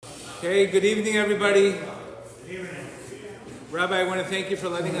Okay, good evening, everybody. Rabbi, I want to thank you for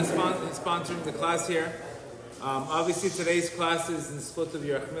letting us sponsoring the class here. Obviously, today's class is in the split of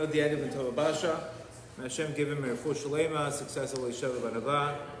Yerachmiel Diadim and Tova Basha. May Hashem give him a refuah shalema, success of Elisheva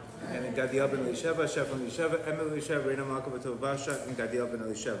Banava, and Gadiel ben Elisheva, Shef ben Elisheva, Emel Elisheva, Reina Malka Tova Basha, and Gadiel ben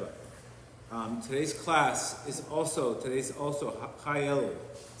Elisheva. Today's class is also Chai Elul.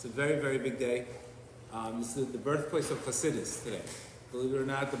 It's a very, very big day. This is the birthplace of Chassidus today. Believe it or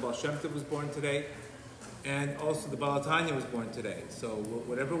not, the Baal Shem Tov was born today, and also the Baal Tanya was born today. So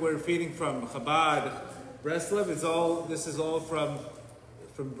whatever we're feeding from Chabad, Breslev, this is all from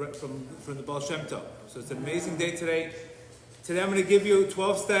the Baal Shem Tov. So it's an amazing day today. Today I'm going to give you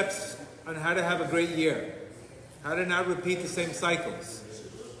 12 steps on how to have a great year, how to not repeat the same cycles.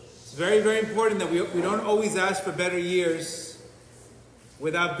 It's very, very important that we don't always ask for better years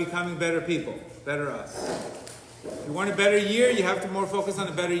without becoming better people, better us. If you want a better year, you have to more focus on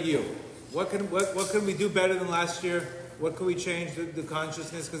a better you. What can we do better than last year? What can we change the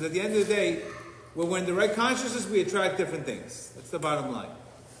consciousness? Because at the end of the day, when we're in the right consciousness, we attract different things. That's the bottom line.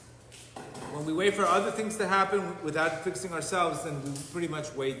 When we wait for other things to happen without fixing ourselves, then we pretty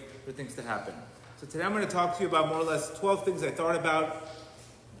much wait for things to happen. So today I'm going to talk to you about more or less 12 things I thought about.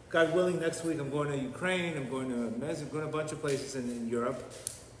 God willing, next week I'm going to Ukraine, I'm going to a bunch of places in Europe.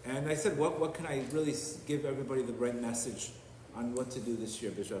 And I said, what can I really give everybody the right message on what to do this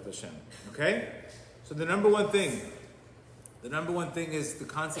year, B'ezrat Hashem? Okay? So the number one thing is the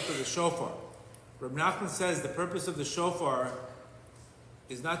concept of the shofar. Reb Nachman says the purpose of the shofar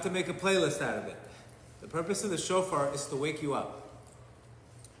is not to make a playlist out of it. The purpose of the shofar is to wake you up.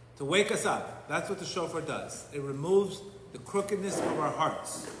 To wake us up. That's what the shofar does. It removes the crookedness of our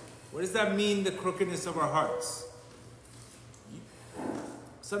hearts. What does that mean, the crookedness of our hearts?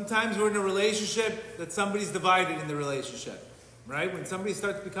 Sometimes we're in a relationship that somebody's divided in the relationship, right? When somebody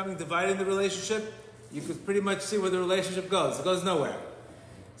starts becoming divided in the relationship, you could pretty much see where the relationship goes. It goes nowhere.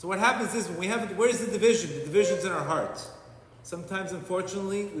 So what happens is, where's the division? The division's in our heart. Sometimes,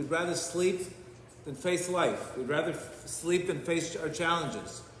 unfortunately, we'd rather sleep than face life. We'd rather sleep than face our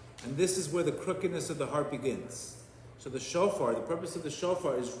challenges. And this is where the crookedness of the heart begins. So the shofar, the purpose of the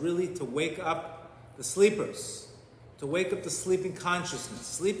shofar is really to wake up the sleepers. To wake up the sleeping consciousness.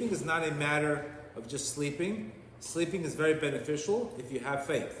 Sleeping is not a matter of just sleeping. Sleeping is very beneficial if you have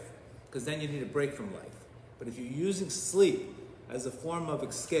faith, because then you need a break from life. But if you're using sleep as a form of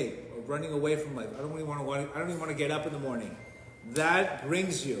escape or running away from life, I don't even want to get up in the morning. That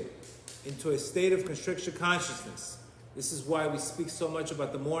brings you into a state of constriction consciousness. This is why we speak so much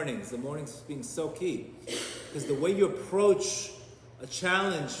about the mornings being so key, because the way you approach a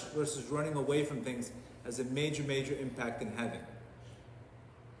challenge versus running away from things has a major, major impact in heaven.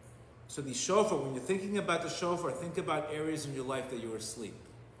 So the shofar, when you're thinking about the shofar, think about areas in your life that you were asleep.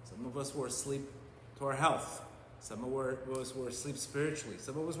 Some of us were asleep to our health. Some of us were asleep spiritually.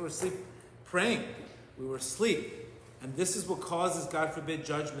 Some of us were asleep praying. We were asleep. And this is what causes, God forbid,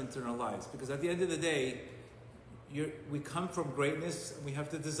 judgment in our lives. Because at the end of the day, we come from greatness and we have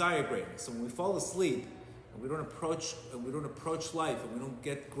to desire greatness. So when we fall asleep and we don't approach life and we don't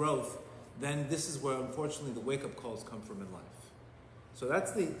get growth, then this is where, unfortunately, the wake-up calls come from in life. So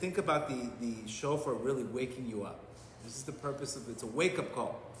think about the shofar really waking you up. This is the purpose of it. It's a wake-up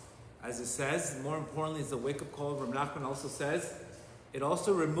call. As it says, more importantly, it's a wake-up call. Reb Nachman also says, it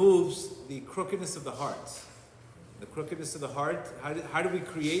also removes the crookedness of the heart. The crookedness of the heart, how do we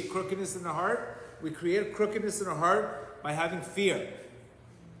create crookedness in the heart? We create crookedness in our heart by having fear.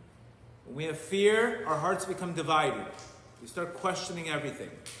 When we have fear, our hearts become divided. We start questioning everything.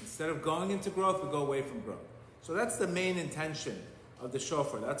 Instead of going into growth, we go away from growth. So that's the main intention of the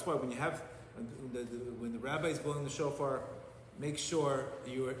shofar. That's why when the rabbi is blowing the shofar, make sure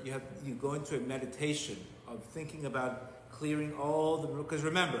you go into a meditation of thinking about clearing because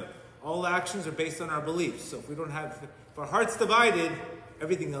remember, all actions are based on our beliefs. So if our heart's divided,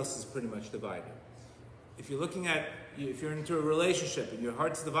 everything else is pretty much divided. If you're into a relationship and your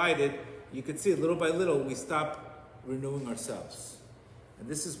heart's divided, you can see little by little we stop renewing ourselves. And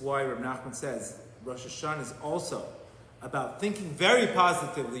this is why Reb Nachman says Rosh Hashanah is also about thinking very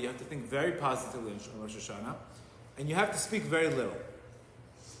positively. You have to think very positively on Rosh Hashanah, and you have to speak very little.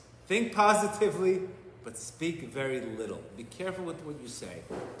 Think positively, but speak very little. Be careful with what you say.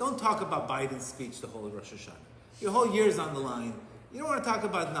 Don't talk about Biden's speech the whole of Rosh Hashanah. Your whole year is on the line. You don't want to talk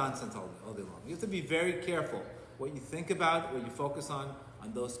about nonsense all day long. You have to be very careful what you think about, what you focus on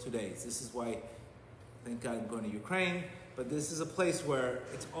those 2 days. This is why, thank God I'm going to Ukraine, but this is a place where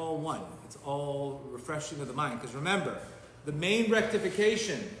it's all one. It's all refreshing of the mind. Because remember, the main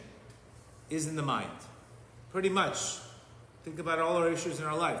rectification is in the mind. Pretty much Think about all our issues in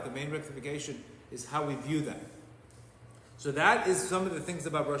our life. The main rectification is how we view them. So that is some of the things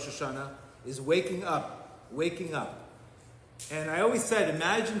about Rosh Hashanah, is waking up. Waking up. And I always said,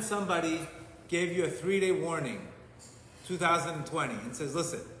 imagine somebody gave you a 3-day warning, 2020, and says,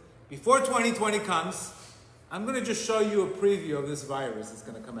 listen, before 2020 comes, I'm going to just show you a preview of this virus that's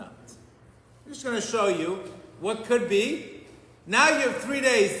going to come out. I'm just going to show you what could be. Now you have 3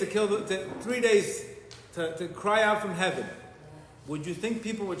 days to cry out from heaven. Would you think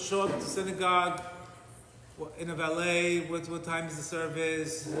people would show up to synagogue in a valet? What time is the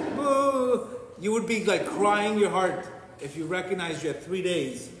service? Ooh, you would be like crying your heart if you recognized you had 3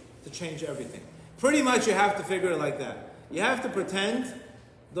 days to change everything. Pretty much you have to figure it like that. You have to pretend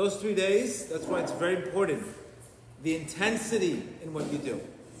those 3 days. That's why it's very important. The intensity in what you do.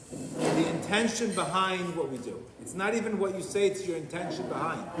 The intention behind what we do. It's not even what you say, it's your intention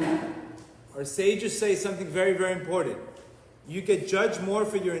behind. Our sages say something very, very important. You get judged more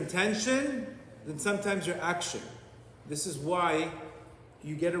for your intention than sometimes your action. This is why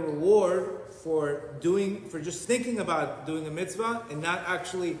you get a reward for just thinking about doing a mitzvah and not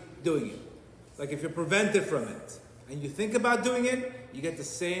actually doing it. Like if you're prevented from it and you think about doing it, you get the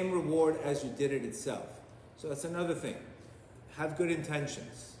same reward as you did it itself. So that's another thing. Have good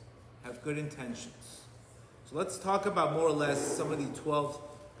intentions. Have good intentions. So let's talk about more or less some of the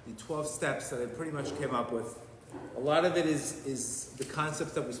 12 steps that I pretty much came up with. A lot of it is the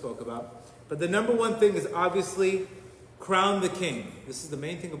concepts that we spoke about. But the number one thing is obviously crown the king. This is the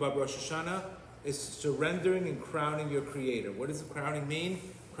main thing about Rosh Hashanah, is surrendering and crowning your creator. What does crowning mean?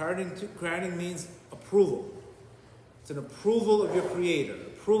 Crowning means approval. It's an approval of your creator,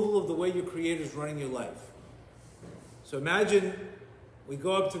 approval of the way your creator is running your life. So imagine we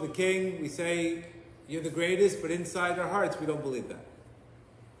go up to the king, we say, you're the greatest, but inside our hearts, we don't believe that.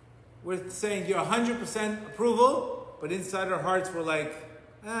 We're saying you're 100% approval, but inside our hearts, we're like,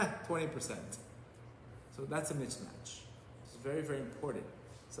 20%. So that's a mismatch. It's very, very important.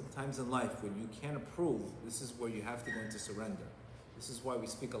 Sometimes in life, when you can't approve, this is where you have to go into surrender. This is why we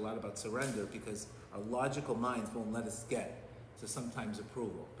speak a lot about surrender, because our logical minds won't let us get to sometimes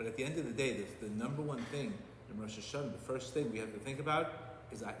approval. But at the end of the day, the number one thing in Rosh Hashanah, the first thing we have to think about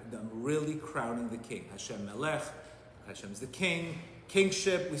is I'm really crowning the king. Hashem Melech, Hashem's the king,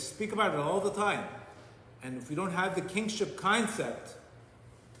 kingship, we speak about it all the time. And if we don't have the kingship concept,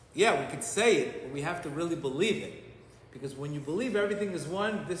 yeah, we could say it, but we have to really believe it. Because when you believe everything is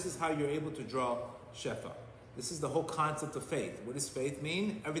one, this is how you're able to draw Shefa. This is the whole concept of faith. What does faith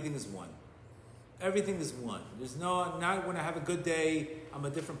mean? Everything is one. Everything is one. There's not when I have a good day, I'm a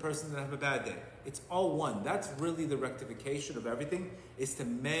different person than I have a bad day. It's all one. That's really the rectification of everything, is to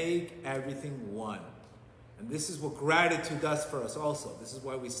make everything one. And this is what gratitude does for us also. This is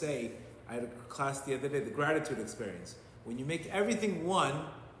why we say, I had a class the other day, the gratitude experience. When you make everything one,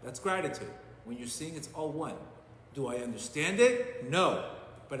 that's gratitude. When you're seeing it's all one. Do I understand it? No.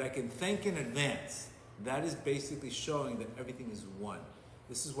 But I can think in advance. That is basically showing that everything is one.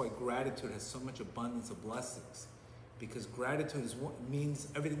 This is why gratitude has so much abundance of blessings. Because gratitude means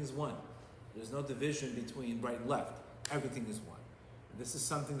everything is one. There's no division between right and left. Everything is one. And this is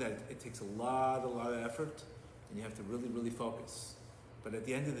something that it takes a lot of effort, and you have to really, really focus. But at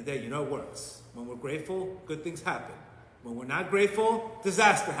the end of the day, it works. When we're grateful, good things happen. When we're not grateful,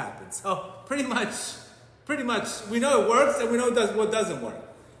 disaster happens. So pretty much, we know it works and we know what doesn't work.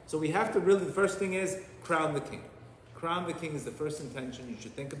 So we have to really, the first thing is crown the king. Crown the king is the first intention you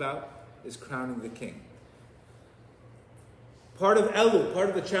should think about, is crowning the king. Part of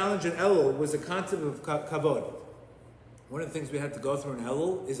the challenge in Elul was the concept of kavod. One of the things we had to go through in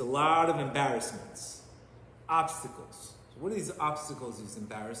Elul is a lot of embarrassments, obstacles. So what are these obstacles, these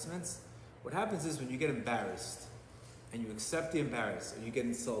embarrassments? What happens is when you get embarrassed, and you accept the embarrassed, and you get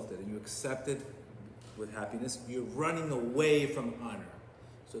insulted, and you accept it with happiness, you're running away from honor.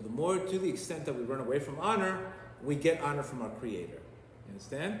 So the more, to the extent that we run away from honor, we get honor from our Creator. You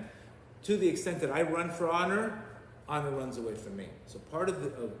understand? To the extent that I run for honor runs away from me. So part of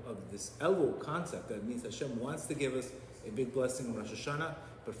this Elul concept, that means Hashem wants to give us a big blessing in Rosh Hashanah,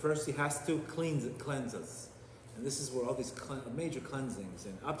 but first He has to cleanse us. And this is where all these major cleansings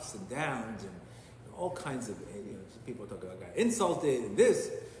and ups and downs and all kinds of, people talk about got insulted and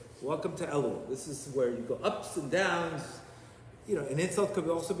this. Welcome to Elul. This is where you go ups and downs. An insult could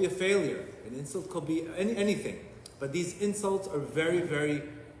also be a failure. An insult could be anything. But these insults are very, very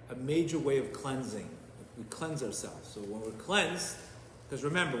a major way of cleansing. We cleanse ourselves. So when we're cleansed, because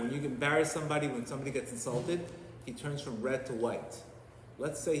remember, when you embarrass somebody, when somebody gets insulted, he turns from red to white.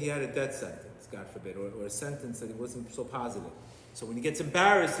 Let's say he had a death sentence, God forbid, or a sentence that he wasn't so positive. So when he gets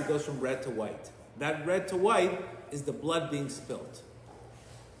embarrassed, he goes from red to white. That red to white is the blood being spilled.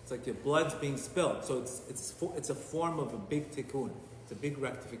 It's like your blood's being spilled. So it's a form of a big tikkun. It's a big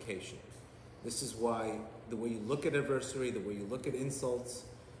rectification. This is why the way you look at adversity, the way you look at insults,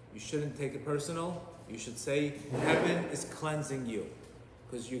 you shouldn't take it personal. You should say, heaven is cleansing you.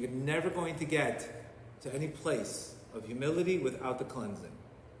 Because you're never going to get to any place of humility without the cleansing.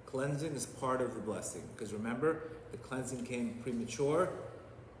 Cleansing is part of the blessing. Because remember, the cleansing came premature.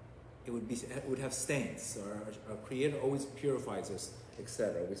 It would have stains. Our Creator always purifies us,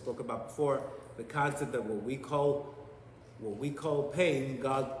 etc. We spoke about before the concept that what we call pain,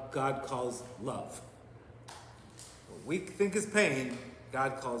 God calls love. What we think is pain,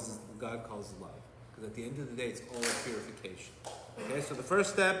 God calls love. Because at the end of the day, it's all a purification. Okay, so the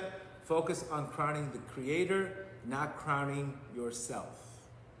first step, focus on crowning the Creator, not crowning yourself.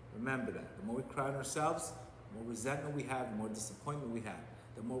 Remember that. The more we crown ourselves, the more resentment we have, the more disappointment we have,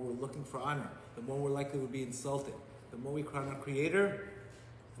 the more we're looking for honor, the more we're likely to be insulted. The more we crown our Creator,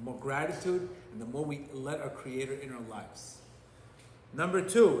 the more gratitude, and the more we let our Creator in our lives. Number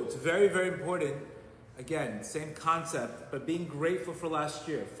two, it's very, very important, again, same concept, but being grateful for last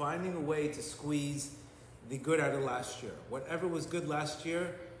year, finding a way to squeeze the good out of last year. Whatever was good last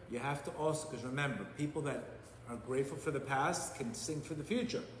year, you have to also, because remember, people that are grateful for the past can sing for the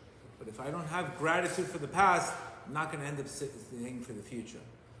future. But if I don't have gratitude for the past, I'm not going to end up singing for the future.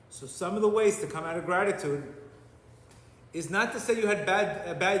 So some of the ways to come out of gratitude is not to say you had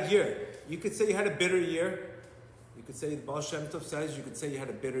a bad year. You could say you had a bitter year. You could say, the Baal Shem Tov says, you could say you had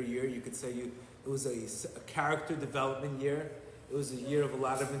a bitter year. You could say it was a character development year. It was a year of a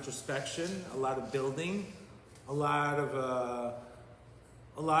lot of introspection, a lot of building, a lot of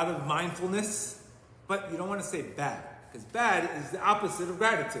mindfulness. But you don't want to say bad, because bad is the opposite of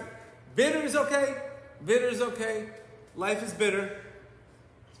gratitude. Bitter is okay. Bitter is okay. Life is bitter.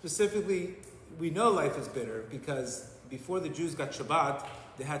 Specifically, we know life is bitter because before the Jews got Shabbat,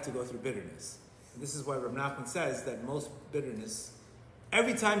 they had to go through bitterness. And this is why Rav Nachman says that most bitterness,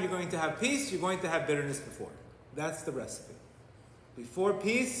 every time you're going to have peace, you're going to have bitterness before. That's the recipe. Before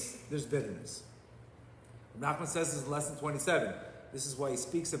peace, there's bitterness. Rav Nachman says this in lesson 27. This is why he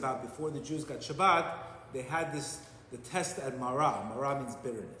speaks about before the Jews got Shabbat, they had the test at Marah. Marah means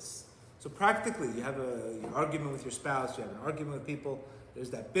bitterness. So practically, you have an argument with your spouse, you have an argument with people, there's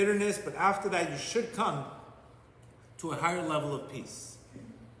that bitterness, but after that, you should come to a higher level of peace.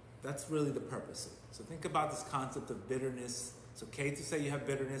 That's really the purpose. So think about this concept of bitterness. It's okay to say you have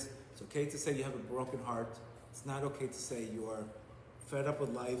bitterness. It's okay to say you have a broken heart. It's not okay to say you are fed up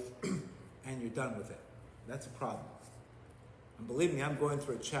with life and you're done with it. That's a problem. And believe me, I'm going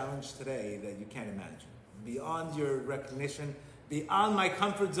through a challenge today that you can't imagine. Beyond your recognition, beyond my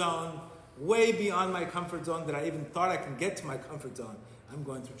comfort zone, way beyond my comfort zone that I even thought I can get to my comfort zone. I'm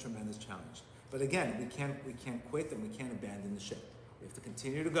going through a tremendous challenge. But again, we can't quit and we can't abandon the ship. We have to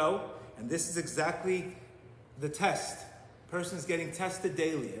continue to go, and this is exactly the test. A person is getting tested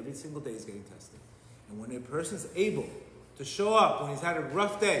daily. Every single day is getting tested. And when a person is able to show up when he's had a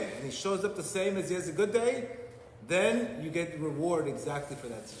rough day, and he shows up the same as he has a good day, then you get the reward exactly for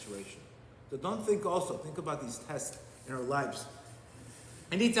that situation. So think about these tests in our lives.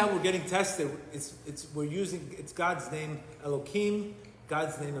 Anytime we're getting tested, it's God's name, Elohim,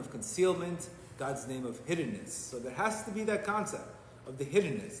 God's name of concealment, God's name of hiddenness. So there has to be that concept of the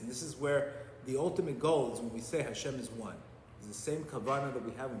hiddenness. And this is where the ultimate goal is when we say Hashem is one. It's the same kavanah that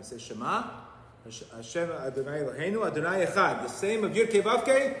we have when we say Shema, Hashem Adonai Eloheinu, Adonai Echad. The same of Yud Kei Vav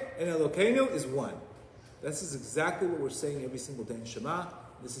Kei and Elokeinu is one. This is exactly what we're saying every single day in Shema.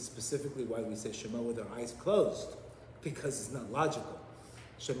 This is specifically why we say Shema with our eyes closed, because it's not logical.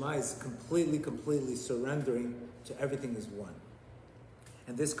 Shema is completely surrendering to everything as one.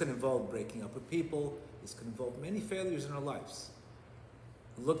 And this could involve breaking up with people. This could involve many failures in our lives.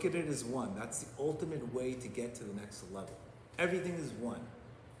 Look at it as one. That's the ultimate way to get to the next level. Everything is one.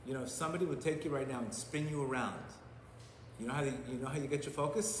 You know, if somebody would take you right now and spin you around, you know how you get your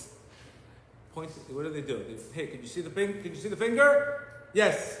focus? Point. What do? Hey, can you see the finger?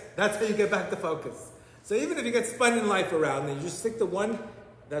 Yes, that's how you get back to focus. So even if you get spun in life around and you just stick to one,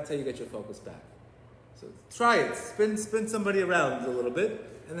 that's how you get your focus back. So try it. Spin somebody around a little bit,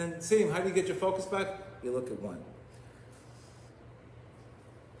 and then see how do you get your focus back? You look at one.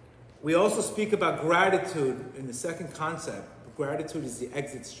 We also speak about gratitude in the second concept. Gratitude is the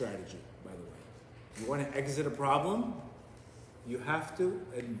exit strategy, by the way. You want to exit a problem, you have to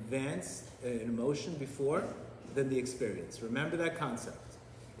advance an emotion before than the experience. Remember that concept.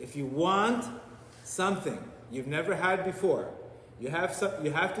 If you want something you've never had before, you have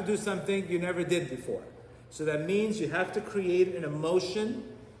to do something you never did before. So that means you have to create an emotion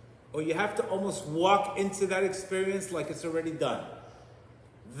or you have to almost walk into that experience like it's already done.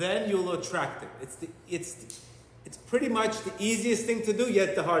 Then you'll attract it. It's pretty much the easiest thing to do,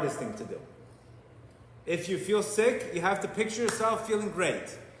 yet the hardest thing to do. If you feel sick, you have to picture yourself feeling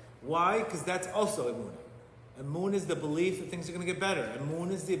great. Why? Because that's also emunah. Emunah is the belief that things are going to get better.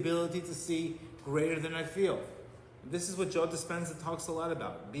 Emunah is the ability to see greater than I feel. And this is what Joe Dispenza talks a lot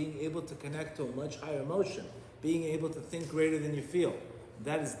about. Being able to connect to a much higher emotion. Being able to think greater than you feel.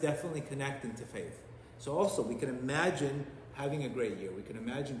 That is definitely connecting to faith. So also, we can imagine having a great year. We can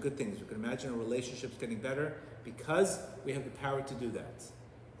imagine good things. We can imagine our relationships getting better because we have the power to do that.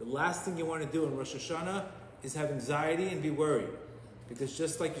 The last thing you want to do in Rosh Hashanah is have anxiety and be worried. Because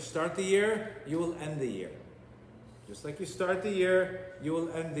just like you start the year, you will end the year. Just like you start the year, you will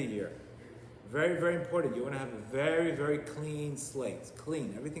end the year. Very, very important. You want to have a very, very clean slate.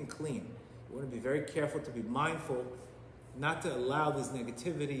 Clean, everything clean. You want to be very careful to be mindful, not to allow this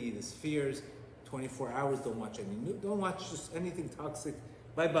negativity, these fears. 24 hours, don't watch just anything toxic.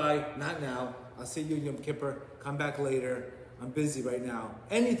 Bye-bye, not now. I'll see you in Yom Kippur. Come back later. I'm busy right now.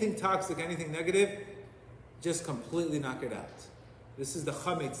 Anything toxic, anything negative, just completely knock it out. This is the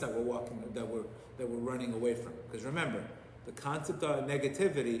chametz that we're running away from. Because remember, the concept of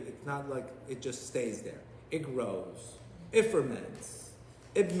negativity, it's not like it just stays there. It grows. It ferments.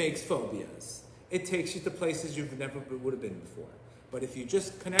 It makes phobias. It takes you to places you've never would have been before. But if you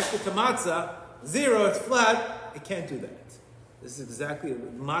just connect it to matzah, zero, it's flat, it can't do that. This is exactly,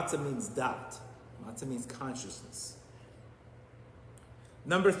 matzah means dat. Matzah means consciousness.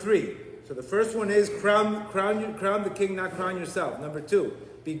 Number 3. So the first one is crown the king, not crown yourself. Number 2,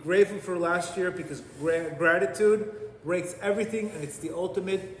 be grateful for last year because gratitude breaks everything and it's the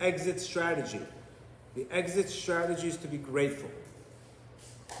ultimate exit strategy. The exit strategy is to be grateful.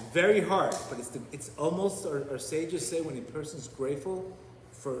 Very hard, but it's almost, our sages say, when a person's grateful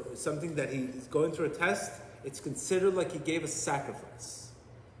for something that he's going through a test, it's considered like he gave a sacrifice.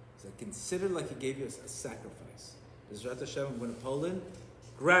 It's considered like he gave you a sacrifice. Bezrat Hashem, I'm going to Poland.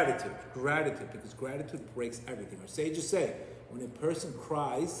 Gratitude, because gratitude breaks everything. Our sages say, when a person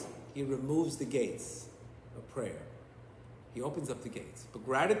cries, he removes the gates of prayer. He opens up the gates. But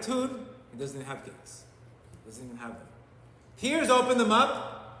gratitude, he doesn't have gates. He doesn't even have them. Tears open them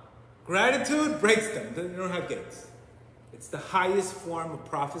up. Gratitude breaks them. They don't have gates. It's the highest form of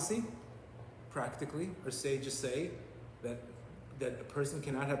prophecy, practically. Our sages say that a person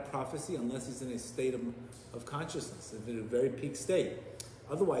cannot have prophecy unless he's in a state of consciousness, in a very peak state.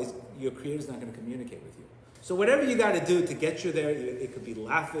 Otherwise, your Creator's not going to communicate with you. So whatever you got to do to get you there, it could be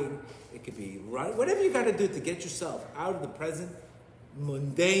laughing, it could be running, whatever you got to do to get yourself out of the present,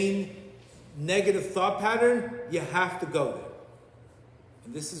 mundane, negative thought pattern, you have to go there.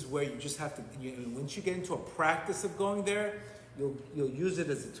 And this is where you just have to, once you get into a practice of going there, you'll use it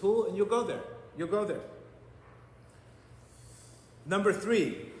as a tool and you'll go there. You'll go there. Number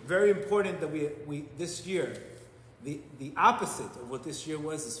 3, very important that we this year, the opposite of what this year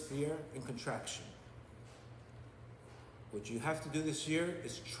was is fear and contraction. What you have to do this year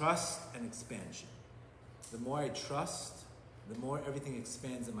is trust and expansion. The more I trust, the more everything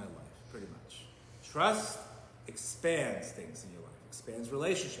expands in my life, pretty much. Trust expands things in your life. Expands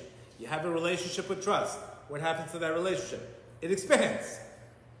relationship. You have a relationship with trust. What happens to that relationship? It expands.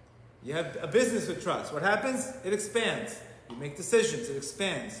 You have a business with trust. What happens? It expands. You make decisions. It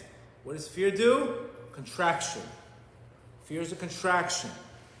expands. What does fear do? Contraction. Fear is a contraction.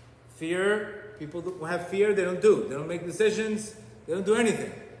 Fear, people who have fear, they don't do. They don't make decisions. They don't do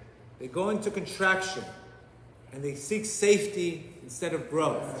anything. They go into contraction. And they seek safety instead of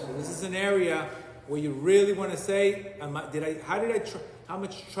growth. So this is an area where you really want to say, how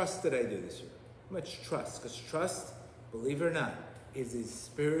much trust did I do this year? How much trust? Because trust, believe it or not, is a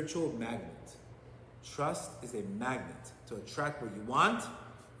spiritual magnet. Trust is a magnet to attract what you want.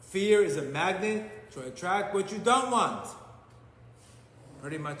 Fear is a magnet to attract what you don't want.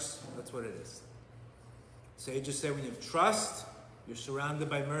 Pretty much, that's what it is. Sages say when you have trust, you're surrounded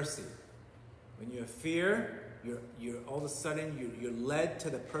by mercy. When you have fear, you're all of a sudden, you're led to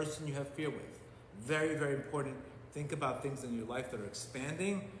the person you have fear with. Very, very important. Think about things in your life that are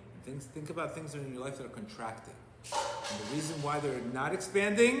expanding, and think about things in your life that are contracting. And the reason why they're not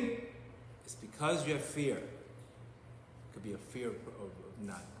expanding is because you have fear. It could be a fear of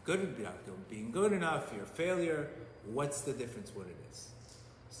not being good enough, fear of failure. What's the difference what it is?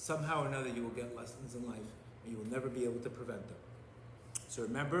 Somehow or another you will get lessons in life and you will never be able to prevent them. So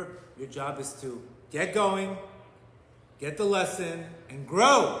remember, your job is to get going, get the lesson, and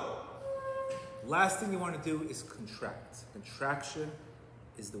grow. Last thing you want to do is contract. Contraction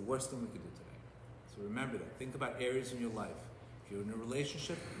is the worst thing we can do today. So remember that. Think about areas in your life. If you're in a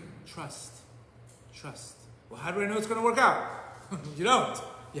relationship, Trust. Trust. Well, how do I know it's going to work out? You don't.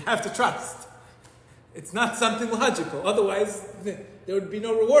 You have to trust. It's not something logical. Otherwise, there would be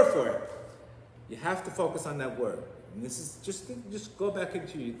no reward for it. You have to focus on that word. And this is just go back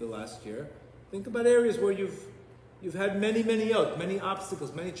into the last year. Think about areas where you've had many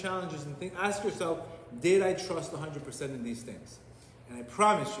obstacles, many challenges, and ask yourself, did I trust 100% in these things? And I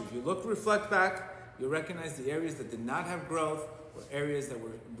promise you, if you reflect back, you'll recognize the areas that did not have growth were areas that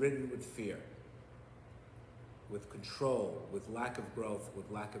were ridden with fear, with control, with lack of growth, with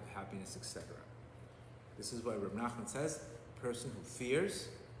lack of happiness, etc. This is why Reb Nachman says, a person who fears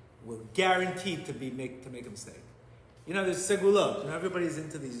will guarantee to make a mistake. You know, there's segulot. You know, everybody's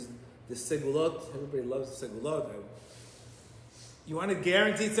into the segulot. Everybody loves segulot. You want to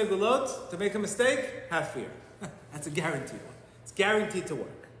guarantee segulot to make a mistake? Have fear. That's a guarantee one. It's guaranteed to work.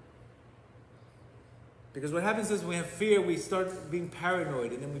 Because what happens is when we have fear, we start being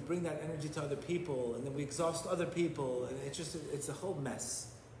paranoid, and then we bring that energy to other people, and then we exhaust other people, and it's a whole mess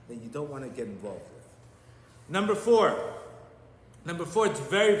that you don't want to get involved with. Number four, it's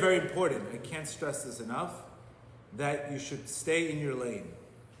very, very important. I can't stress this enough, that you should stay in your lane.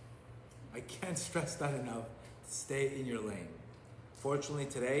 I can't stress that enough. Stay in your lane. Fortunately,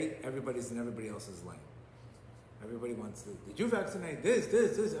 today, everybody's in everybody else's lane. Everybody wants to, did you vaccinate? This.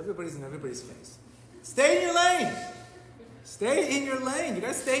 Everybody's in everybody's face. Stay in your lane. Stay in your lane. You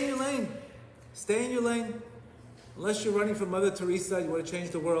gotta stay in your lane. Stay in your lane. Unless you're running for Mother Teresa, you want to change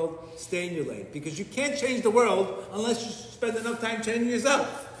the world, stay in your lane. Because you can't change the world unless you spend enough time changing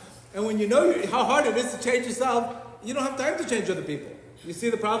yourself. And when you know how hard it is to change yourself, you don't have time to change other people. You see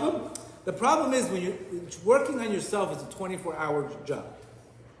the problem? The problem is when you're working on yourself, it's a 24-hour job.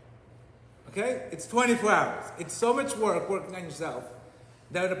 Okay? It's 24 hours. It's so much work working on yourself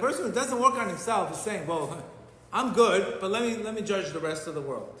that a person who doesn't work on himself is saying, well, I'm good, but let me judge the rest of the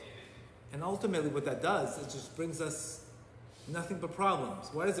world. And ultimately what that does, it just brings us nothing but problems.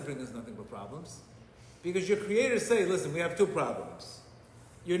 Why does it bring us nothing but problems? Because your creators say, listen, we have two problems.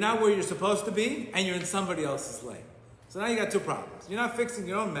 You're not where you're supposed to be, and you're in somebody else's lane. So now you got two problems. You're not fixing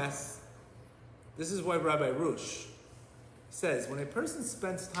your own mess. This is why Rabbi Rush says, when a person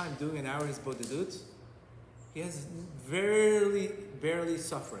spends time doing an hour in his bodedut, he has barely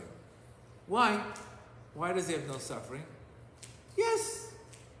suffering. Why? Why does he have no suffering? Yes,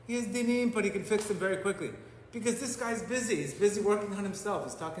 he has dinim, but he can fix them very quickly. Because this guy's busy. He's busy working on himself.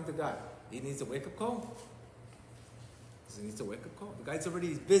 He's talking to God. He needs a wake-up call? Does he need a wake-up call? The guy's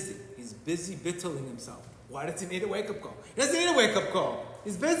already busy. He's busy bittling himself. Why does he need a wake-up call? He doesn't need a wake-up call.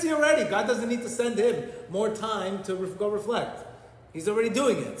 He's busy already. God doesn't need to send him more time to go reflect. He's already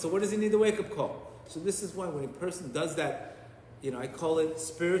doing it. So what does he need a wake-up call? So this is why when a person does that, I call it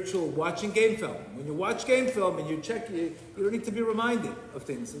spiritual watching game film. When you watch game film and you check, you don't need to be reminded of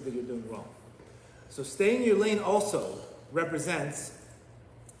things that you're doing wrong. So staying in your lane also represents,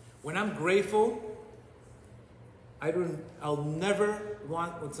 when I'm grateful, I'll never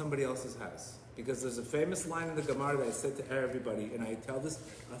want what somebody else's has. Because there's a famous line in the Gemara that I said to everybody, and I tell this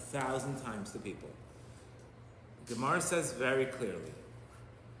 1,000 times to people. The Gemara says very clearly,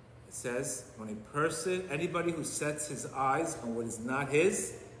 it says, when anybody who sets his eyes on what is not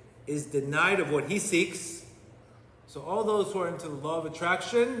his, is denied of what he seeks. So all those who are into the law of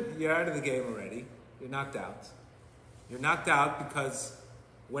attraction, you're out of the game already. You're knocked out. You're knocked out because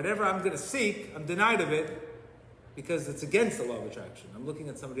whatever I'm going to seek, I'm denied of it because it's against the law of attraction. I'm looking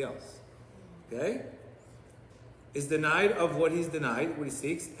at somebody else. Okay? Is denied of what he's denied, what he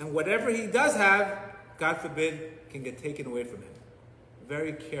seeks, and whatever he does have, God forbid, can get taken away from him.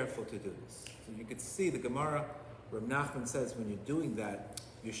 Very careful to do this. So you can see the Gemara, Reb Nachman says, when you're doing that,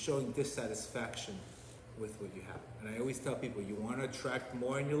 you're showing dissatisfaction with what you have. And I always tell people, you want to attract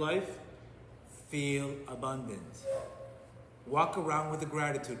more in your life? Feel abundant. Walk around with a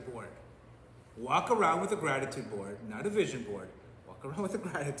gratitude board. Walk around with a gratitude board, not a vision board. Walk around with a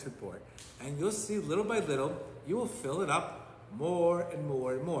gratitude board. And you'll see little by little, you will fill it up more and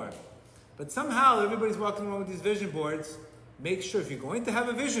more and more. But somehow everybody's walking around with these vision boards. Make sure if you're going to have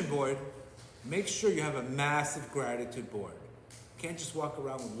a vision board, make sure you have a massive gratitude board. You can't just walk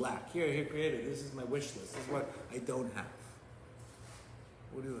around with lack. Here, Creator, this is my wish list. This is what I don't have.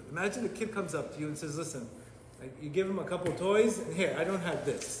 What do you imagine a kid comes up to you and says, listen, you give him a couple of toys, and here, I don't have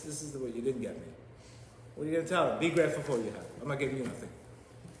this. This is the way you didn't get me. What are you going to tell him? Be grateful for what you have. I'm not giving you nothing.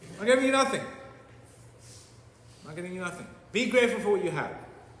 I'm giving you nothing. I'm not giving you nothing. Be grateful for what you have.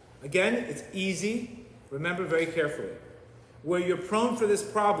 Again, it's easy. Remember very carefully. Where you're prone for this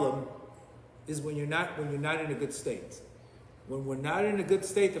problem is when you're not in a good state. When we're not in a good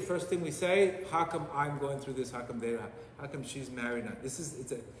state, the first thing we say, how come I'm going through this? How come she's married?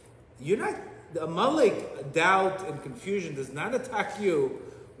 You're not, the Amalek, doubt and confusion does not attack you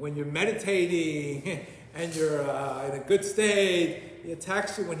when you're meditating and you're in a good state. He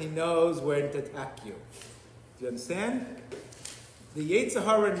attacks you when he knows when to attack you. Do you understand? The Yetzer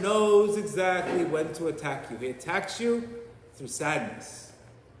Hara knows exactly when to attack you. He attacks you through sadness.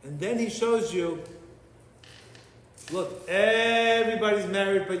 And then he shows you, look, everybody's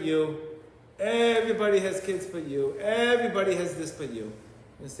married but you. Everybody has kids but you. Everybody has this but you.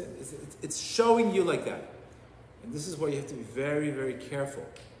 It's showing you like that. And this is where you have to be very, very careful.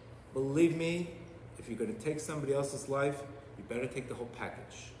 Believe me, if you're going to take somebody else's life, you better take the whole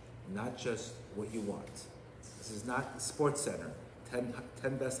package, not just what you want. This is not the Sports Center,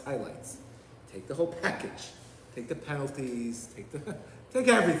 10 best highlights. Take the whole package. Take the penalties, take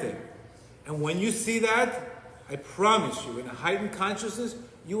everything. And when you see that, I promise you, in a heightened consciousness,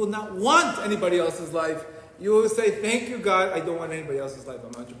 you will not want anybody else's life. You will say, thank you, God, I don't want anybody else's life.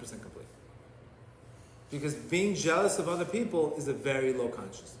 I'm 100% complete. Because being jealous of other people is a very low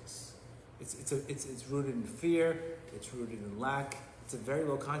consciousness. It's rooted in fear. It's rooted in lack. It's a very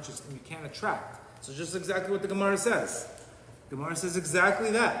low consciousness, and you can't attract. So just exactly what the Gemara says. The Gemara says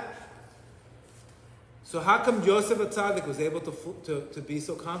exactly that. So how come Yosef HaTzadik was able to be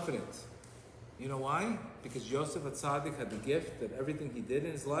so confident? You know why? Because Yosef HaTzadik had the gift that everything he did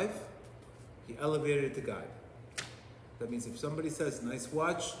in his life, he elevated it to God. That means if somebody says, nice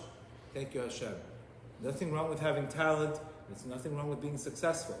watch, thank you Hashem. Nothing wrong with having talent. There's nothing wrong with being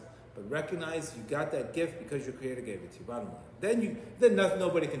successful. But recognize you got that gift because your Creator gave it to you, bottom line. Then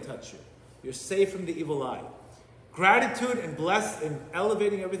nobody can touch you. You're safe from the evil eye. Gratitude and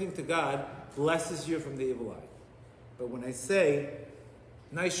elevating everything to God blesses you from the evil eye. But when I say,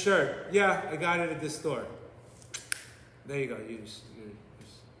 nice shirt, yeah, I got it at this store. There you go.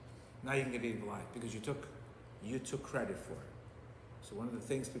 Now you can get the evil eye because you took credit for it. So one of the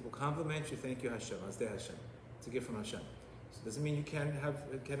things people compliment you, thank you Hashem, Azdei Hashem. It's a gift from Hashem. So it doesn't mean you can't have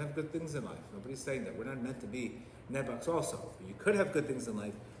good things in life. Nobody's saying that. We're not meant to be Nebaks also. You could have good things in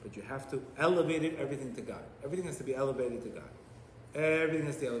life, but you have to elevate everything to God. Everything has to be elevated to God. Everything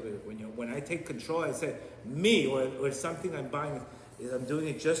has to be elevated. When I take control, I say, me or something I'm buying, I'm doing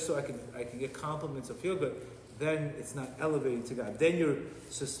it just so I can get compliments or feel good, then it's not elevating to God. Then you're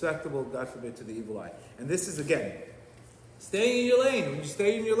susceptible, God forbid, to the evil eye. And this is, again, staying in your lane. When you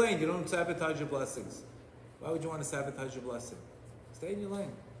stay in your lane, you don't sabotage your blessings. Why would you want to sabotage your blessing? Stay in your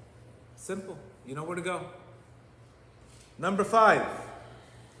lane. Simple. You know where to go. Number 5.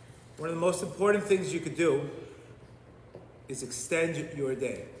 One of the most important things you could do is extend your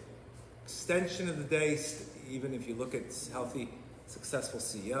day. Extension of the day, even if you look at healthy, successful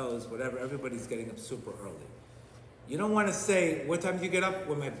CEOs, whatever, everybody's getting up super early. You don't want to say, what time do you get up?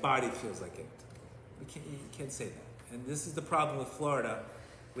 When my body feels like it. You can't say that. And this is the problem with Florida.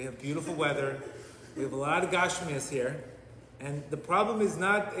 We have beautiful weather. We have a lot of Gashmias here. And the problem is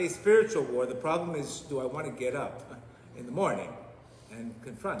not a spiritual war. The problem is, do I want to get up in the morning and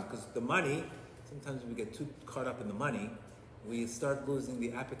confront? Because the money, sometimes we get too caught up in the money, we start losing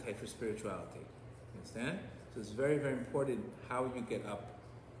the appetite for spirituality. You understand? So it's very, very important how you get up,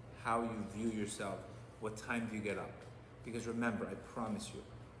 how you view yourself, what time do you get up. Because remember, I promise you,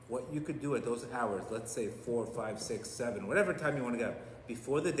 what you could do at those hours, let's say 4, 5, 6, 7, whatever time you want to get up,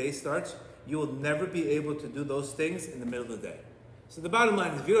 before the day starts, you will never be able to do those things in the middle of the day. So the bottom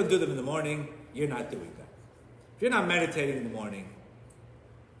line is, if you don't do them in the morning, you're not doing that. If you're not meditating in the morning,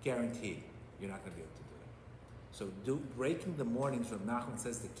 guaranteed, you're not going to be able to do it. So breaking the mornings, Rav Nachman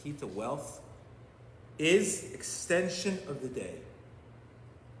says the key to wealth is extension of the day.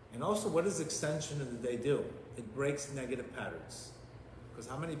 And also, what does extension of the day do? It breaks negative patterns. Because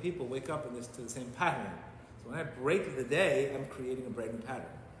how many people wake up to the same pattern? So when I break the day, I'm creating a brand new pattern.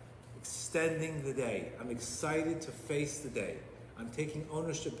 Extending the day. I'm excited to face the day. I'm taking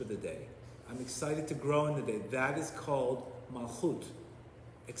ownership of the day. I'm excited to grow in the day. That is called malchut.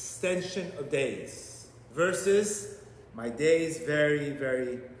 Extension of days. Versus my day is very,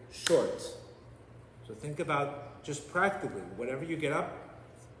 very short. So think about just practically, whatever you get up,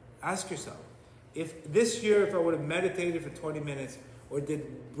 ask yourself, if this year, if I would have meditated for 20 minutes or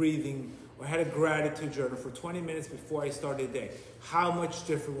did breathing or had a gratitude journal for 20 minutes before I started the day, how much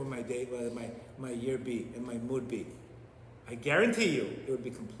different would my day, my year be and my mood be? I guarantee you it would be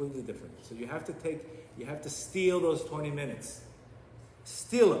completely different. So you have to steal those 20 minutes.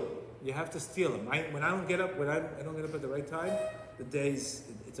 Steal them. You have to steal them. When I don't get up at the right time,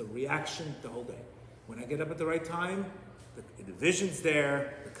 it's a reaction the whole day. When I get up at the right time, the vision's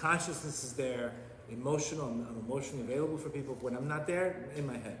there, the consciousness is there, I'm emotionally available for people. When I'm not there, in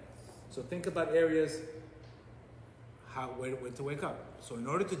my head. So think about areas, when to wake up. So in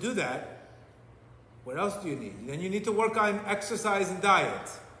order to do that, what else do you need? Then you need to work on exercise and diet.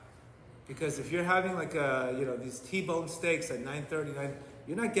 Because if you're having like these T-bone steaks at 9:30,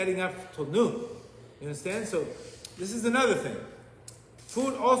 you're not getting up till noon. You understand? So this is another thing.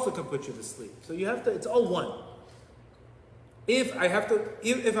 Food also can put you to sleep. So you have to, it's all one. If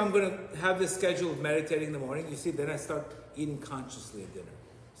I'm going to have this schedule of meditating in the morning, you see, then I start eating consciously at dinner.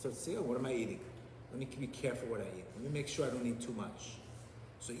 Start to say, what am I eating? Let me be careful what I eat. Let me make sure I don't eat too much.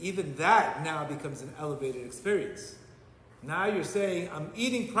 So even that now becomes an elevated experience. Now you're saying, I'm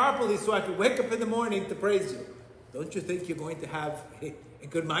eating properly so I can wake up in the morning to praise you. Don't you think you're going to have a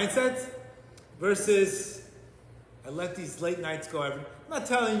good mindset? Versus, I let these late nights go. I'm not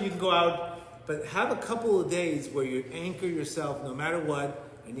telling you can go out, but have a couple of days where you anchor yourself, no matter what.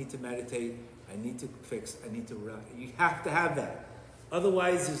 I need to meditate. I need to fix. I need to run. You have to have that.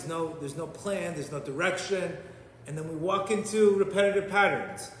 Otherwise, there's no plan. There's no direction, and then we walk into repetitive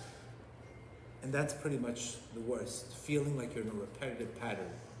patterns, and that's pretty much the worst. Feeling like you're in a repetitive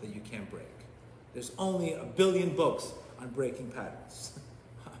pattern that you can't break. There's only 1 billion books on breaking patterns.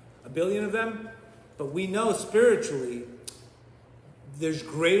 1 billion of them, but we know spiritually there's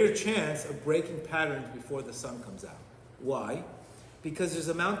greater chance of breaking patterns before the sun comes out. Why? Because there's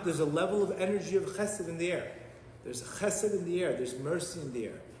a level of energy of chesed in the air. There's chesed in the air. There's mercy in the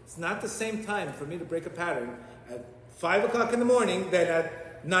air. It's not the same time for me to break a pattern at 5 o'clock in the morning than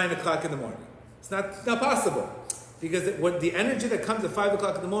at 9 o'clock in the morning. It's not possible. Because what the energy that comes at 5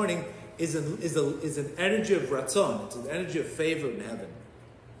 o'clock in the morning is an energy of ratzon. It's an energy of favor in heaven.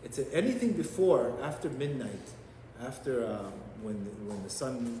 It's anything before, after midnight, after when the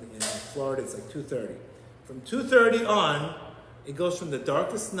sun in Florida, it's like 2:30. From 2:30 on, it goes from the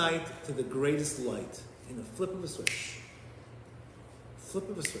darkest night to the greatest light in the flip of a switch. Flip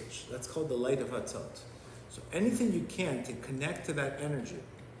of a switch. That's called the light of Hatzot. So anything you can to connect to that energy,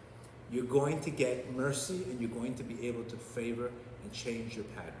 you're going to get mercy and you're going to be able to favor and change your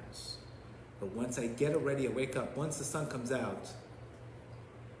patterns. But once I wake up, once the sun comes out,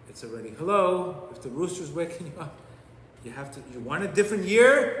 it's already, hello, if the rooster's waking you up, you want a different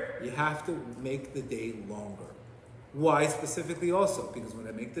year, you have to make the day longer. Why specifically also? Because when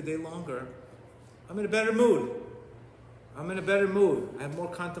I make the day longer, I'm in a better mood. I have more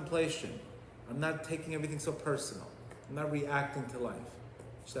contemplation. I'm not taking everything so personal. I'm not reacting to life.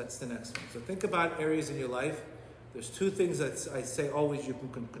 So that's the next one. So think about areas in your life. There's 2 things that I say always you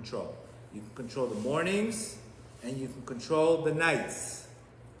can control. You can control the mornings and you can control the nights.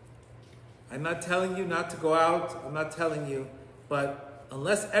 I'm not telling you not to go out. I'm not telling you, but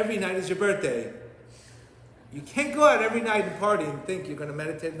unless every night is your birthday, you can't go out every night and party and think you're going to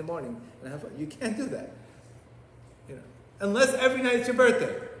meditate in the morning and have fun. You can't do that. Unless every night is your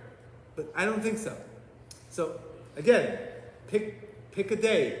birthday. But I don't think so. So again, pick a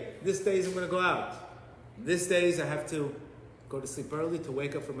day. This days I'm going to go out. This days I have to go to sleep early to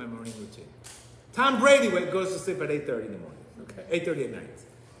wake up for my morning routine. Tom Brady goes to sleep at 8:30 in the morning. Okay, 8:30 at night.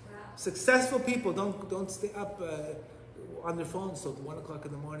 Wow. Successful people don't stay up on their phones till 1 o'clock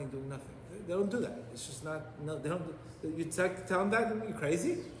in the morning doing nothing. They don't do that. It's just not. No, they don't. You tell them that, you're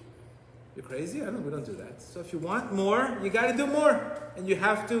crazy. You're crazy? We don't do that. So if you want more, you got to do more, and you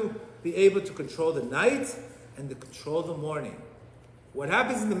have to be able to control the night and to control the morning. What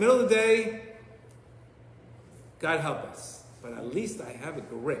happens in the middle of the day, God help us. But at least I have a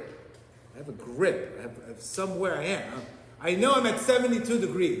grip. I have somewhere I am. I know I'm at 72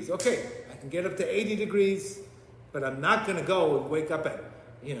 degrees. Okay, I can get up to 80 degrees, but I'm not going to go and wake up at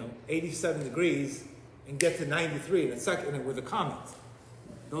 87 degrees and get to 93 in a second with a comment.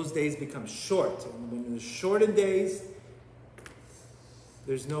 Those days become short. And when there's shortened days,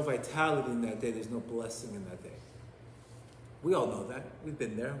 there's no vitality in that day. There's no blessing in that day. We all know that. We've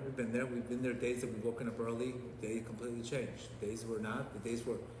been there. We've been there days that we've woken up early. The day completely changed. The days were not. The days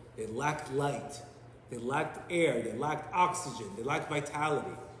were, they lacked light. They lacked air. They lacked oxygen. They lacked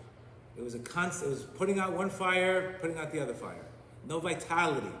vitality. It was it was putting out one fire, putting out the other fire. No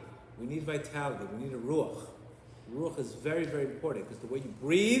vitality. We need vitality. We need a ruach. Ruach is very, very important because the way you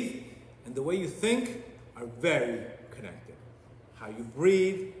breathe and the way you think are very connected. How you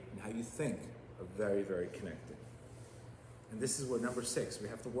breathe and how you think are very, very connected. And this is where number 6, we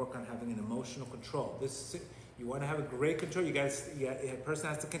have to work on having an emotional control. You want to have a great control, a person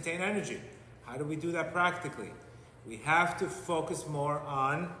has to contain energy. How do we do that practically? We have to focus more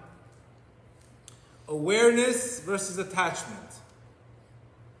on awareness versus attachment.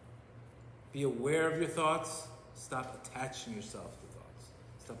 Be aware of your thoughts. Stop attaching yourself to thoughts.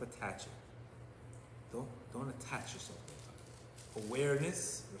 Stop attaching. Don't attach yourself to thoughts.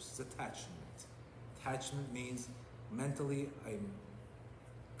 Awareness versus attachment. Attachment means Mentally,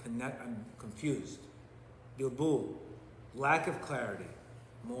 I'm confused. Bilbul, lack of clarity,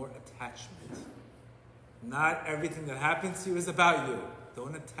 more attachment. Not everything that happens to you is about you.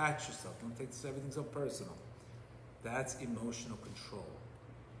 Don't attach yourself. Don't take everything so personal. That's emotional control.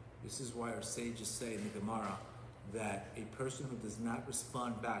 This is why our sages say in the Gemara that a person who does not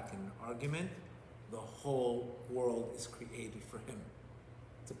respond back in an argument, the whole world is created for him.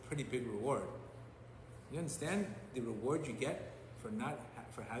 It's a pretty big reward. You understand the reward you get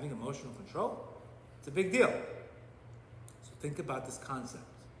for having emotional control? It's a big deal. So think about this concept.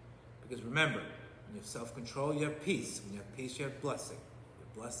 Because remember, when you have self-control, you have peace. When you have peace, you have blessing.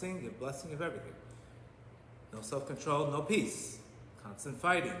 You have blessing of everything. No self-control, no peace. Constant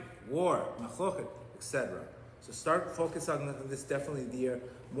fighting, war, machlochet, etc. So start focus on this definitely the year.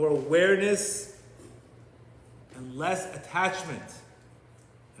 More awareness and less attachment.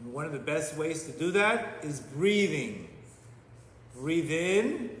 And one of the best ways to do that is breathing. Breathe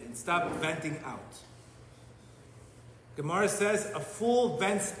in and stop venting out. Gemara says a fool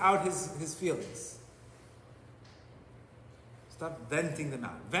vents out his feelings. Stop venting them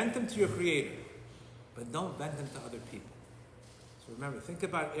out. Vent them to your Creator, but don't vent them to other people. So remember, think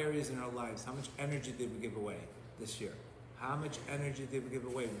about areas in our lives. How much energy did we give away this year? How much energy did we give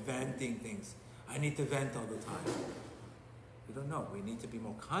away venting things? I need to vent all the time. We don't know. We need to be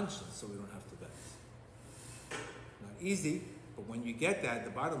more conscious so we don't have to vent. Not easy, but when you get that, the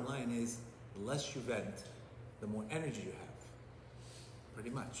bottom line is the less you vent, the more energy you have.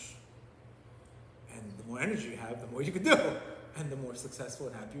 Pretty much. And the more energy you have, the more you can do. And the more successful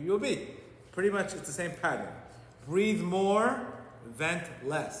and happier you'll be. Pretty much it's the same pattern. Breathe more, vent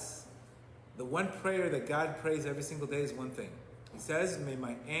less. The one prayer that God prays every single day is one thing. He says, may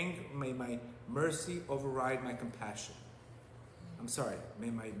my mercy override my compassion. May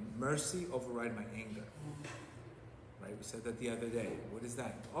my mercy override my anger. Right? We said that the other day. What is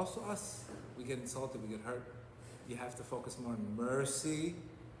that? Also us. We get insulted, we get hurt. You have to focus more on mercy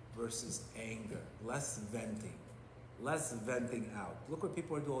versus anger. Less venting. Less venting out. Look what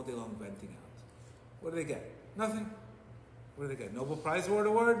people do all day long venting out. What do they get? Nothing. What do they get? Nobel Prize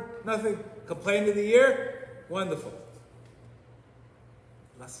award? Nothing. Complaint of the year? Wonderful.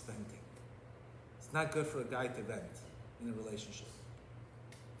 Less venting. It's not good for a guy to vent in a relationship.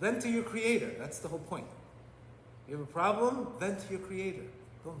 Vent to your Creator. That's the whole point. You have a problem? Vent to your Creator.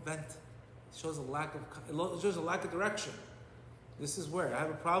 Don't vent. It shows a lack of direction. This is where I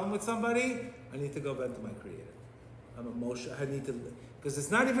have a problem with somebody. I need to go vent to my Creator. I'm emotional. Because it's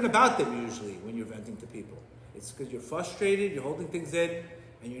not even about them usually when you're venting to people. It's because you're frustrated, you're holding things in,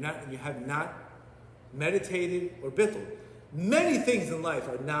 and you have not meditated or bittul. Many things in life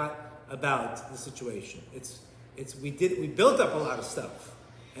are not about the situation. We built up a lot of stuff.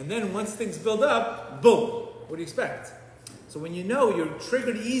 And then once things build up, boom, what do you expect? So when you know you're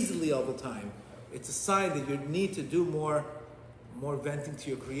triggered easily all the time, it's a sign that you need to do more venting to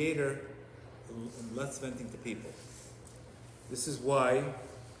your Creator and less venting to people. This is why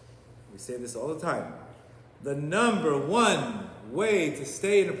we say this all the time. The number one way to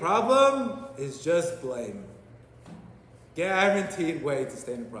stay in a problem is just blame. Guaranteed way to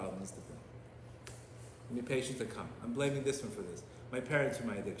stay in a problem is to blame. How many patients that come? I'm blaming this one for this. My parents for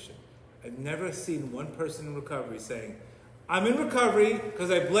my addiction. I've never seen one person in recovery saying, I'm in recovery because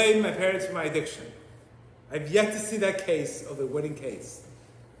I blame my parents for my addiction. I've yet to see that case of a winning case.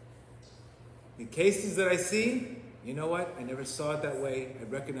 The cases that I see, you know what? I never saw it that way. I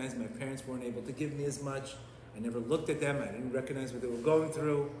recognized my parents weren't able to give me as much. I never looked at them. I didn't recognize what they were going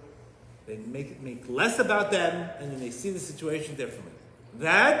through. They make less about them, and then they see the situation differently.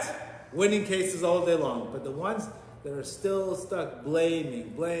 That, winning cases all day long. But the ones that are still stuck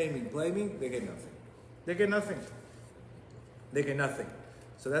blaming, they get nothing. They get nothing.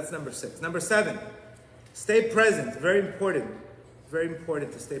 So that's number 6. Number 7, stay present. Very important. Very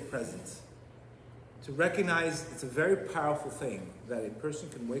important to stay present. To recognize it's a very powerful thing that a person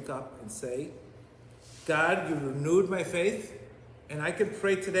can wake up and say, God, you renewed my faith, and I can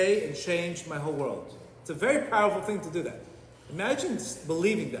pray today and change my whole world. It's a very powerful thing to do that. Imagine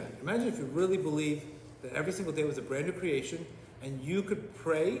believing that. Imagine if you really believe that every single day was a brand new creation, and you could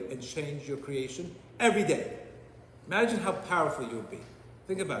pray and change your creation every day. Imagine how powerful you would be.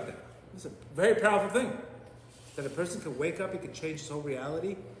 Think about that. It's a very powerful thing. That a person can wake up, he can change his whole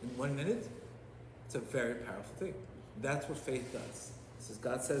reality in 1 minute. It's a very powerful thing. That's what faith does.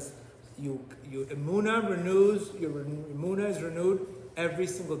 God says, your emunah is renewed every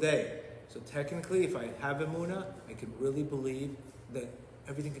single day. So technically, if I have emunah, I can really believe that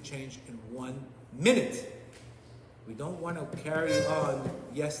everything can change in 1 minute. We don't want to carry on,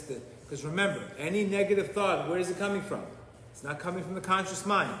 Because remember, any negative thought, where is it coming from? It's not coming from the conscious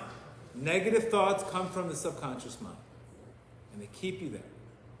mind. Negative thoughts come from the subconscious mind. And they keep you there.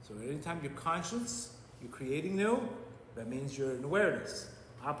 So anytime you're conscious, you're creating new, that means you're in awareness.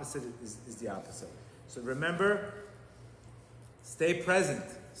 Opposite is the opposite. So remember, stay present.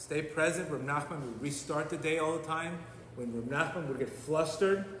 Stay present. Reb Nachman would restart the day all the time. When Reb Nachman would get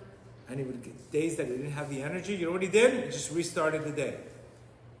flustered, and he would get days that he didn't have the energy, you know what he did? He just restarted the day.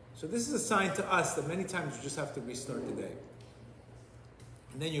 So this is a sign to us that many times you just have to restart the day.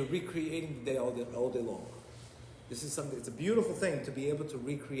 And then you're recreating the day all day long. This is something, it's a beautiful thing to be able to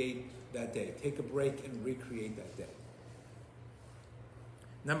recreate that day. Take a break and recreate that day.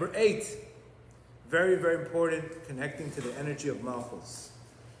 Number 8, very, very important, connecting to the energy of Malchus.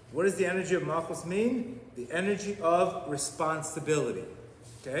 What does the energy of Malchus mean? The energy of responsibility.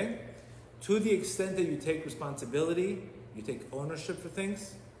 Okay? To the extent that you take responsibility, you take ownership for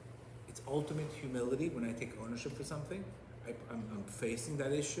things, it's ultimate humility when I take ownership for something. I'm facing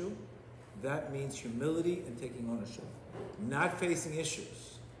that issue. That means humility and taking ownership. Not facing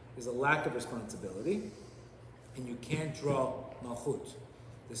issues is a lack of responsibility, and you can't draw malchut.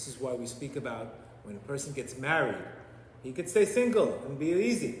 This is why we speak about when a person gets married, he could stay single and be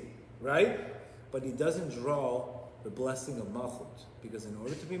easy, right? But he doesn't draw the blessing of malchut, because in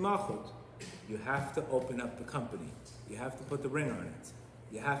order to be malchut, you have to open up the company. You have to put the ring on it.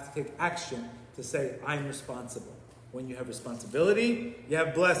 You have to take action to say, I'm responsible. When you have responsibility, you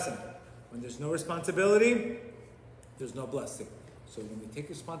have blessing. When there's no responsibility, there's no blessing. So when we take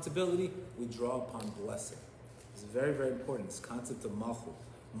responsibility, we draw upon blessing. It's very, very important, this concept of malchut.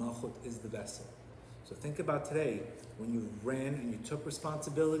 Malchut is the vessel. So think about today, when you ran and you took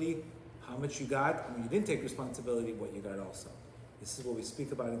responsibility, how much you got, and when you didn't take responsibility, what you got also. This is what we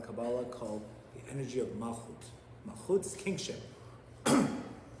speak about in Kabbalah called the energy of malchut. Malchut is kingship.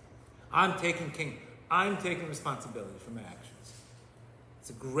 I'm taking responsibility for my actions. It's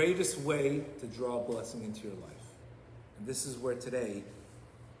the greatest way to draw a blessing into your life. And this is where today,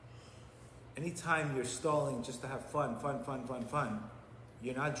 anytime you're stalling just to have fun,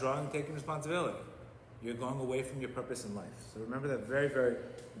 you're not drawing, taking responsibility. You're going away from your purpose in life. So remember that very, very,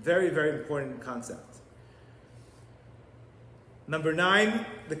 very, very important concept. Number 9,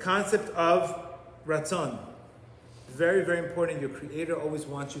 the concept of ratzon. Very, very important. Your Creator always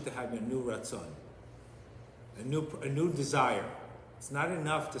wants you to have a new ratzon, a new desire. It's not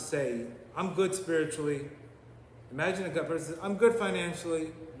enough to say, I'm good spiritually. Imagine a person says, I'm good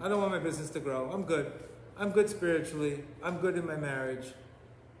financially. I don't want my business to grow. I'm good. I'm good spiritually. I'm good in my marriage.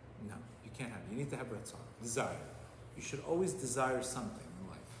 No, you can't have it. You need to have ratzon, desire. You should always desire something in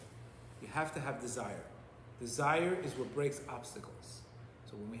life. You have to have desire. Desire is what breaks obstacles.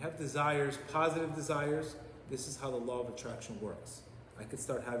 So when we have desires, positive desires, this is how the law of attraction works. I could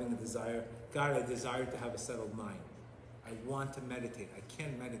start having a desire. God, I desire to have a settled mind. I want to meditate. I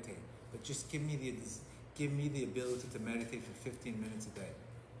can meditate, but just give me the ability to meditate for 15 minutes a day.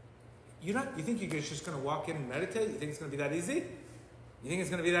 You think you're just going to walk in and meditate? You think it's going to be that easy? You think it's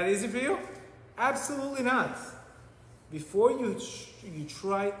going to be that easy for you? Absolutely not. Before you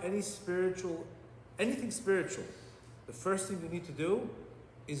try anything spiritual, the first thing you need to do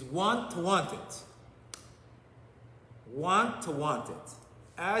is want to want it. Want to want it.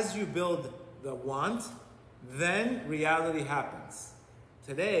 As you build the want, then reality happens.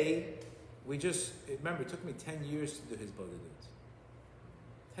 Today, remember, it took me 10 years to do his Bodhidut.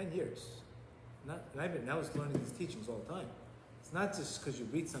 10 years. I was learning these teachings all the time. It's not just because you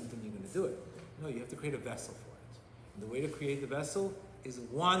read something you're going to do it. No, you have to create a vessel for it. And the way to create the vessel is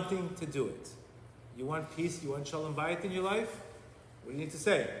wanting to do it. You want peace, you want shalom bayit in your life? What do you need to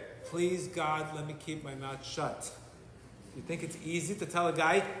say? Please, God, let me keep my mouth shut. You think it's easy to tell a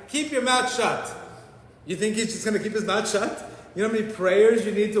guy, keep your mouth shut? You think he's just going to keep his mouth shut? You know how many prayers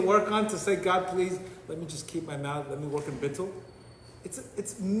you need to work on to say, God, please, let me just keep my mouth, let me work in bittul?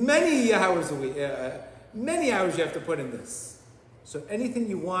 It's many hours a week, many hours you have to put in this. So anything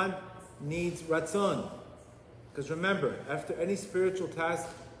you want needs ratzon. Because remember, after any spiritual task,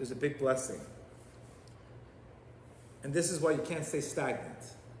 there's a big blessing. And this is why you can't stay stagnant.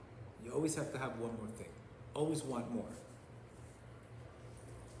 You always have to have one more thing. Always want more.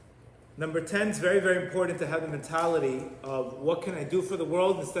 Number 10 is very, very important to have the mentality of what can I do for the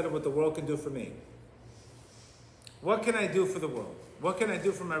world instead of what the world can do for me. What can I do for the world? What can I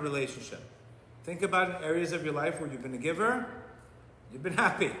do for my relationship? Think about in areas of your life where you've been a giver, you've been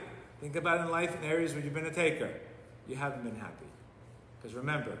happy. Think about in life in areas where you've been a taker, you haven't been happy. Because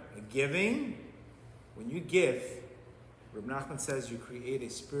remember, when you give, Reb Nachman says you create a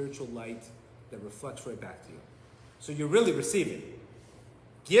spiritual light that reflects right back to you. So you're really receiving.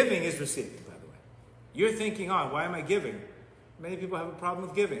 Giving is receiving, by the way. You're thinking, oh, why am I giving? Many people have a problem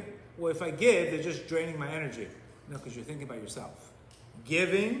with giving. Well, if I give, they're just draining my energy. No, because you're thinking about yourself.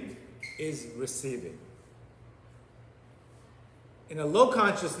 Giving is receiving. In a low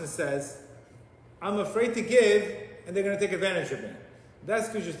consciousness says, I'm afraid to give and they're going to take advantage of me. That's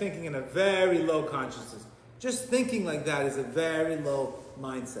because you're thinking in a very low consciousness. Just thinking like that is a very low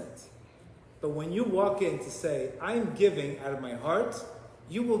mindset. But when you walk in to say, I'm giving out of my heart,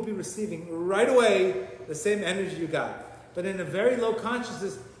 you will be receiving right away the same energy you got. But in a very low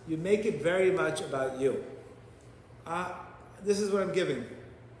consciousness, you make it very much about you. This is what I'm giving.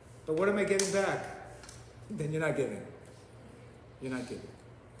 But what am I getting back? Then you're not giving. You're not giving.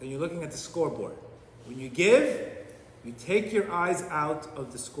 Then you're looking at the scoreboard. When you give, you take your eyes out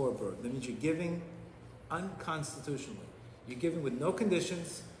of the scoreboard. That means you're giving unconstitutionally. You're giving with no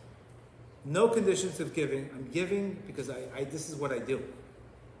conditions. No conditions of giving. I'm giving because this is what I do.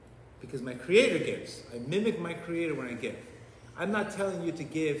 Because my Creator gives. I mimic my Creator when I give. I'm not telling you to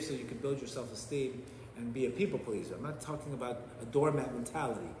give so you can build your self-esteem and be a people pleaser. I'm not talking about a doormat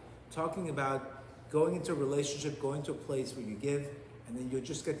mentality. I'm talking about going into a relationship, going to a place where you give, and then you'll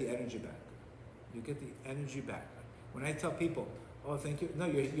just get the energy back. You get the energy back. When I tell people, oh, thank you. No,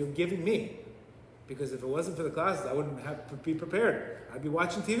 you're giving me. Because if it wasn't for the classes, I wouldn't have to be prepared. I'd be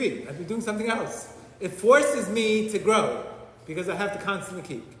watching TV. I'd be doing something else. It forces me to grow because I have to constantly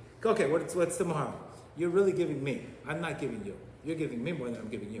keep. Okay, what's tomorrow? You're really giving me. I'm not giving you. You're giving me more than I'm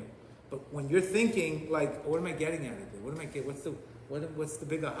giving you. But when you're thinking like, what am I getting out of it? What am I getting? What's the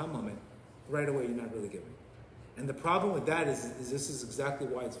big aha moment? Right away, you're not really giving. And the problem with that is this is exactly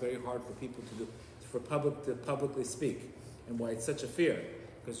why it's very hard for people to publicly speak, and why it's such a fear,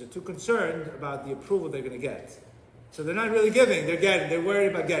 because they're too concerned about the approval they're going to get. So they're not really giving; they're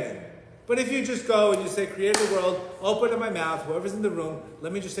worried about getting. But if you just go and you say, "Create the world, open up my mouth, whoever's in the room,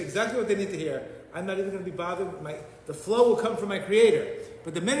 let me just say exactly what they need to hear," I'm not even going to be bothered. The flow will come from my Creator.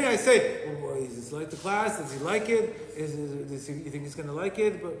 But the minute I say, "Oh, is this like the class? Does he like it? You think he's going to like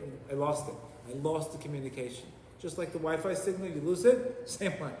it?" But I lost it. I lost the communication. Just like the Wi-Fi signal, you lose it.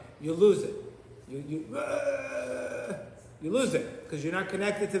 Same way, you lose it. You lose it because you're not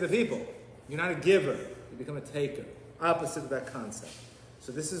connected to the people. You're not a giver. You become a taker. Opposite of that concept.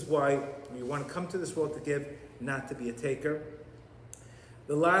 So this is why you want to come to this world to give, not to be a taker.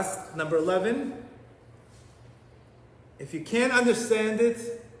 The last, number 11, if you can't understand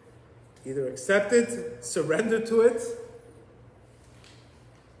it, either accept it, surrender to it,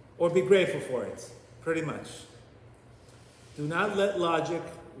 or be grateful for it, pretty much. Do not let logic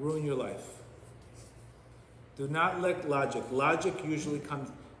ruin your life. Do not let logic. Logic usually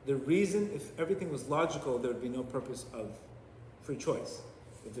comes, the reason, if everything was logical, there would be no purpose of free choice.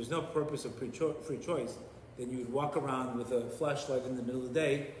 If there's no purpose of free choice, then you would walk around with a flashlight in the middle of the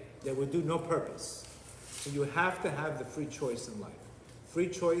day that would do no purpose. So you have to have the free choice in life. Free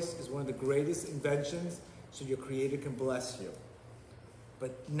choice is one of the greatest inventions, so your Creator can bless you.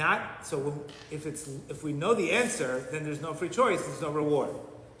 But not, so if we know the answer, then there's no free choice, there's no reward.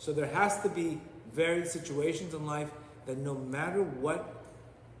 So there has to be varied situations in life that no matter what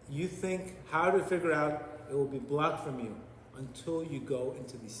you think, how to figure out, it will be blocked from you until you go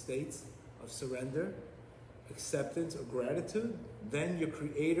into these states of surrender, acceptance, or gratitude. Then your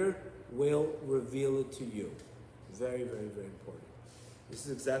Creator will reveal it to you. Very, very, very important. This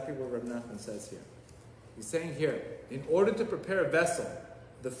is exactly what Reb Nachman says here. He's saying here, in order to prepare a vessel,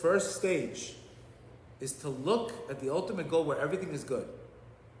 the first stage is to look at the ultimate goal where everything is good.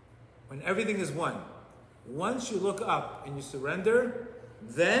 When everything is one. Once you look up and you surrender,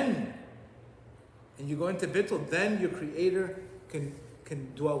 then, and you go into bittul, then your Creator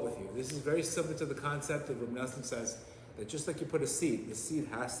can dwell with you. This is very similar to the concept that Reb Nachman says, that just like you put a seed, the seed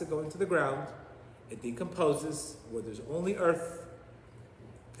has to go into the ground, it decomposes, where there's only earth,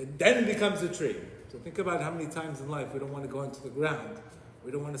 and then it becomes a tree. So think about how many times in life we don't want to go into the ground.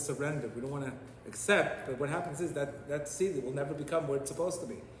 We don't want to surrender. We don't want to accept. But what happens is that seed will never become what it's supposed to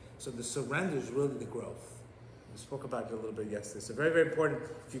be. So the surrender is really the growth. We spoke about it a little bit yesterday. So very, very important.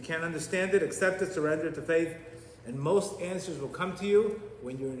 If you can't understand it, accept it, surrender it to faith. And most answers will come to you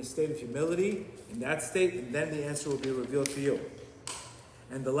when you're in a state of humility, in that state, and then the answer will be revealed to you.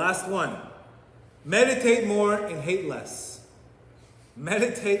 And the last one, meditate more and hate less.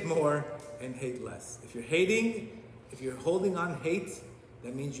 Meditate more and hate less. If you're hating, if you're holding on hate,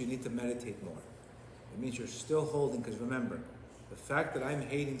 that means you need to meditate more. It means you're still holding, because remember, the fact that I'm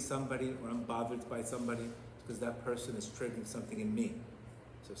hating somebody or I'm bothered by somebody is because that person is triggering something in me.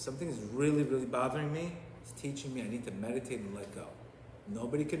 So if something is really, really bothering me, it's teaching me I need to meditate and let go.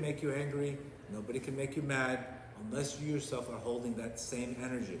 Nobody can make you angry. Nobody can make you mad. unless you yourself are holding that same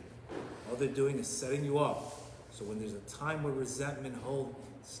energy. All they're doing is setting you up. So when there's a time where resentment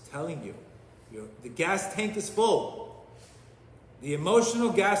is telling you, the gas tank is full. The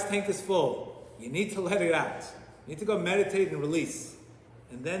emotional gas tank is full. You need to let it out. You need to go meditate and release.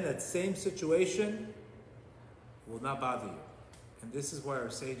 And then that same situation will not bother you. And this is why our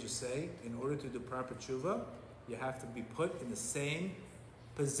sages say, in order to do proper tshuva, you have to be put in the same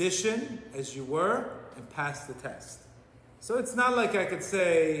position as you were and pass the test. So it's not like I could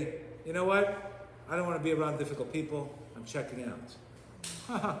say, you know what? I don't want to be around difficult people. I'm checking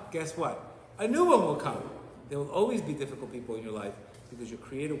out. Guess what? A new one will come. There will always be difficult people in your life because your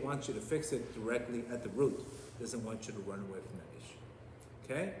Creator wants you to fix it directly at the root. Doesn't want you to run away from that issue.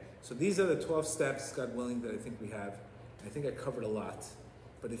 Okay? So these are the 12 steps, God willing, that I think we have. I think I covered a lot.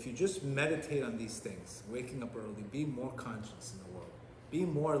 But if you just meditate on these things, waking up early, be more conscious in the world, be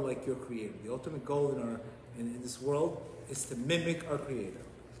more like your Creator. The ultimate goal in this world is to mimic our Creator.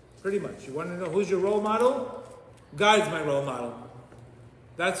 Pretty much. You want to know who's your role model? God's my role model.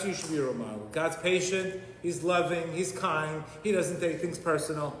 That's who you should be your role model. God's patient, He's loving, He's kind, He doesn't take things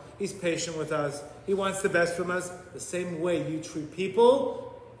personal, He's patient with us, He wants the best from us. The same way you treat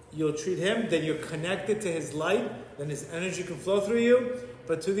people, you'll treat Him, then you're connected to His light, then His energy can flow through you.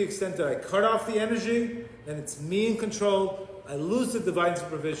 But to the extent that I cut off the energy, then it's me in control, I lose the divine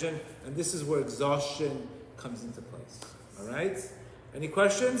supervision, and this is where exhaustion comes into place. All right? Any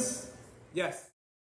questions? Yes.